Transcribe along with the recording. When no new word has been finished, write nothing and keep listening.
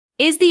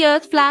Is the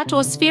Earth flat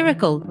or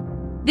spherical?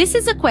 This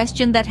is a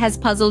question that has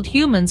puzzled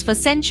humans for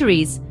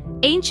centuries.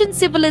 Ancient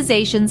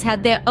civilizations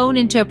had their own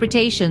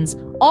interpretations,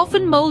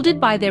 often molded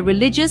by their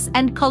religious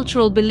and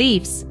cultural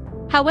beliefs.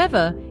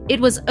 However, it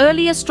was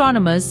early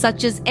astronomers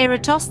such as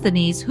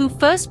Eratosthenes who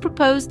first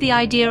proposed the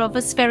idea of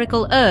a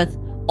spherical Earth,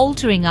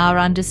 altering our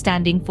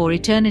understanding for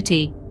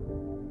eternity.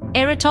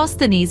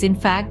 Eratosthenes, in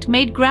fact,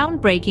 made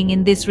groundbreaking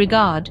in this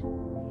regard.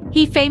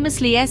 He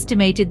famously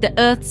estimated the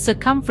Earth's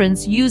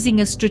circumference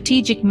using a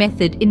strategic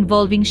method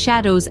involving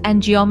shadows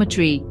and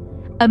geometry,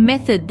 a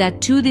method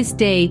that to this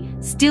day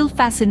still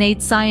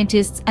fascinates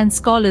scientists and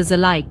scholars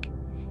alike.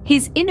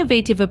 His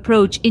innovative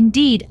approach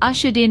indeed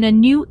ushered in a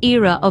new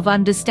era of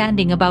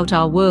understanding about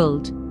our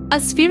world. A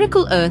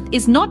spherical Earth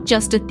is not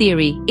just a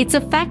theory, it's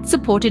a fact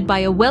supported by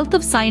a wealth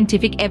of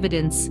scientific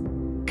evidence.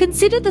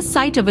 Consider the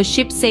sight of a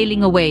ship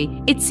sailing away.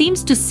 It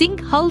seems to sink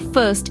hull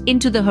first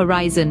into the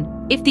horizon.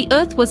 If the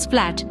Earth was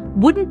flat,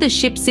 wouldn't the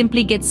ship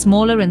simply get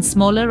smaller and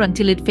smaller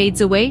until it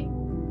fades away?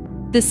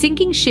 The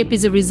sinking ship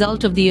is a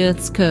result of the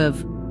Earth's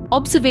curve.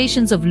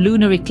 Observations of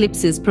lunar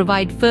eclipses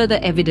provide further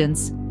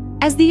evidence.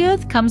 As the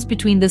Earth comes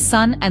between the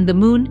Sun and the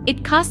Moon,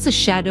 it casts a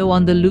shadow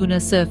on the lunar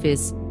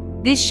surface.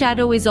 This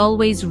shadow is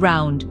always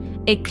round,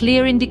 a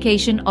clear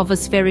indication of a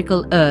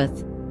spherical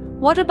Earth.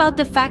 What about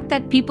the fact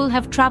that people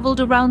have traveled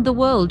around the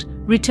world,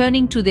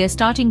 returning to their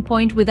starting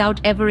point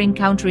without ever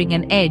encountering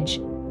an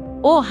edge?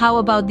 Or how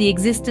about the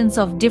existence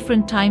of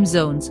different time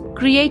zones,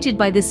 created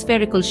by the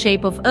spherical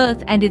shape of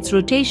Earth and its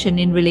rotation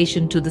in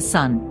relation to the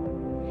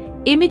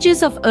Sun?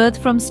 Images of Earth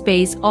from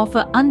space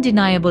offer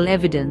undeniable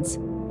evidence.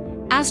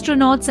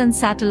 Astronauts and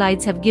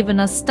satellites have given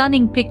us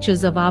stunning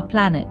pictures of our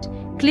planet,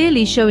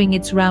 clearly showing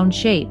its round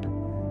shape.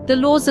 The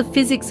laws of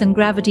physics and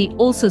gravity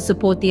also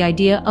support the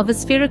idea of a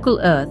spherical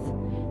Earth.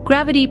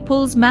 Gravity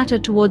pulls matter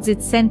towards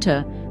its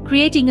center,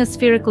 creating a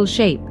spherical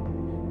shape.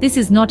 This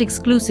is not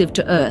exclusive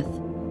to Earth.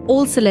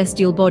 All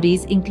celestial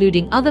bodies,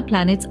 including other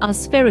planets, are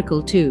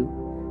spherical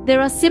too. There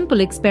are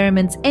simple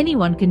experiments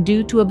anyone can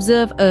do to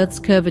observe Earth's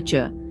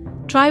curvature.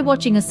 Try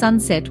watching a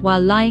sunset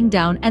while lying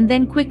down and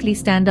then quickly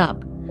stand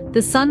up.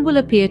 The sun will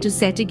appear to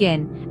set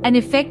again, an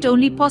effect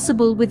only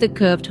possible with a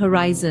curved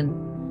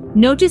horizon.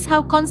 Notice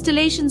how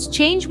constellations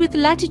change with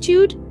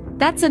latitude?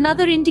 That's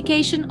another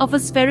indication of a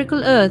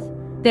spherical Earth.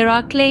 There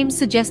are claims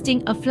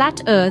suggesting a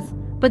flat Earth,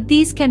 but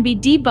these can be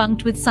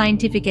debunked with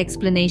scientific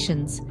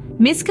explanations.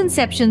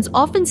 Misconceptions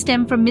often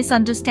stem from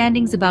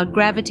misunderstandings about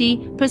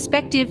gravity,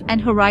 perspective, and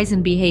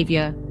horizon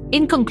behavior.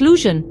 In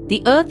conclusion,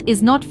 the Earth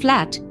is not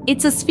flat,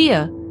 it's a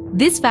sphere.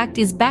 This fact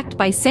is backed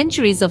by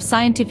centuries of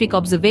scientific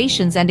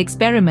observations and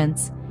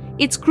experiments.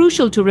 It's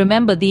crucial to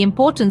remember the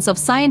importance of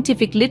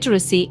scientific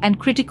literacy and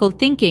critical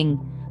thinking.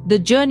 The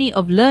journey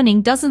of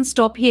learning doesn't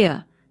stop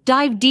here.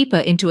 Dive deeper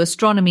into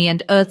astronomy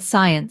and Earth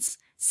science.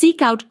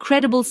 Seek out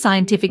credible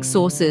scientific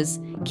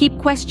sources. Keep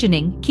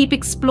questioning, keep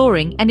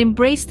exploring, and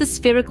embrace the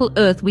spherical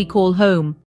Earth we call home.